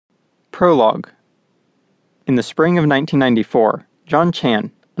Prologue. In the spring of 1994,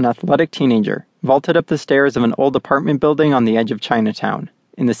 Chen, an athletic teenager, vaulted up the stairs of an old apartment building on the edge of Chinatown,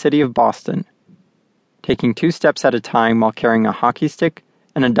 in the city of Boston, taking 2 steps at a time while carrying a hockey stick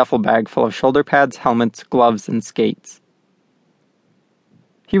and a duffel bag full of shoulder pads, helmets, gloves, and skates.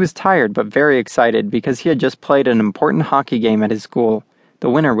 He was tired but very excited because he had just played an important hockey game at his school. The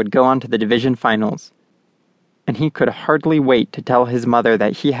winner would go on to the division finals, and he could hardly wait to tell his mother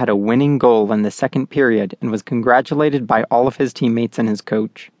that he had a winning goal in the second period and was congratulated by all of his teammates and his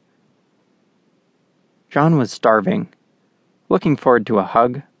coach. John was starving. Looking forward to a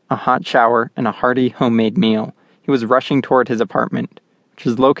hug, a hot shower, and a hearty homemade meal, he was rushing toward his apartment, which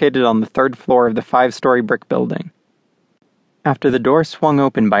was located on the 3rd floor of the 5-story brick building. After the door swung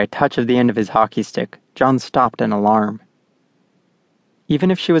open by a touch of the end of his hockey stick, John stopped in alarm. Even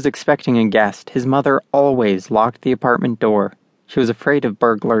if she was expecting a guest, his mother always locked the apartment door. She was afraid of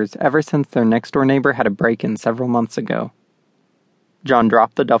burglars ever since their next-door neighbor had a break-in several months ago. John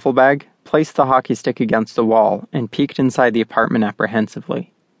dropped the duffel bag, placed the hockey stick against the wall, and peeked inside the apartment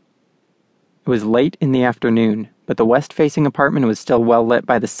apprehensively. It was late in the afternoon, but the west-facing apartment was still well lit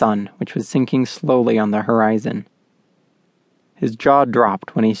by the sun, which was sinking slowly on the horizon. His jaw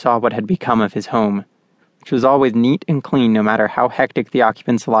dropped when he saw what had become of his home, which was always neat and clean no matter how hectic the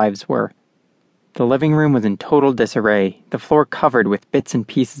occupants' lives were. The living room was in total disarray, the floor covered with bits and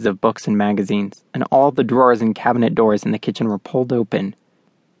pieces of books and magazines, and all the drawers and cabinet doors in the kitchen were pulled open.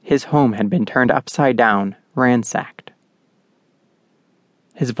 His home had been turned upside down, ransacked.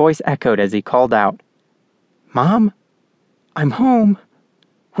 His voice echoed as he called out, "Mom? I'm home.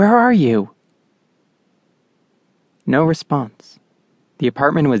 Where are you?" No response. The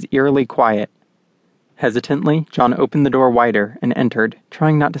apartment was eerily quiet. Hesitantly, John opened the door wider and entered,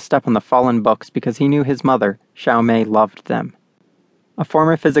 trying not to step on the fallen books because he knew his mother, Xiaomei, loved them. A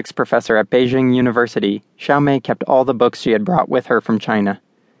former physics professor at Beijing University, Xiaomei kept all the books she had brought with her from China,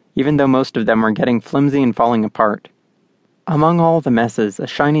 even though most of them were getting flimsy and falling apart. Among all the messes, a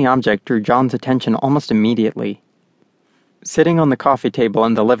shiny object drew John's attention almost immediately. Sitting on the coffee table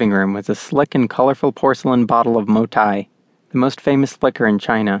in the living room was a slick and colorful porcelain bottle of Moutai, the most famous liquor in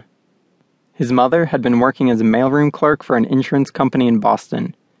China. His mother had been working as a mailroom clerk for an insurance company in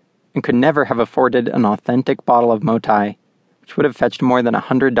Boston, and could never have afforded an authentic bottle of Moutai, which would have fetched more than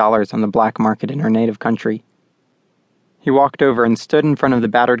 $100 on the black market in her native country. He walked over and stood in front of the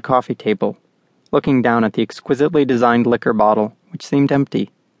battered coffee table, looking down at the exquisitely designed liquor bottle, which seemed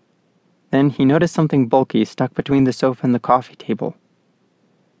empty. Then he noticed something bulky stuck between the sofa and the coffee table.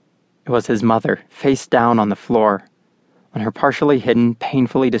 It was his mother, face down on the floor. On her partially hidden,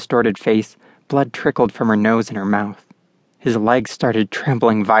 painfully distorted face, blood trickled from her nose and her mouth. His legs started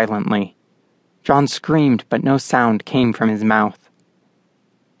trembling violently. John screamed, but no sound came from his mouth.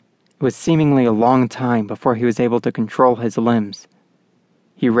 It was seemingly a long time before he was able to control his limbs.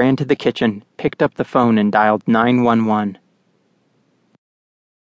 He ran to the kitchen, picked up the phone, and dialed 911.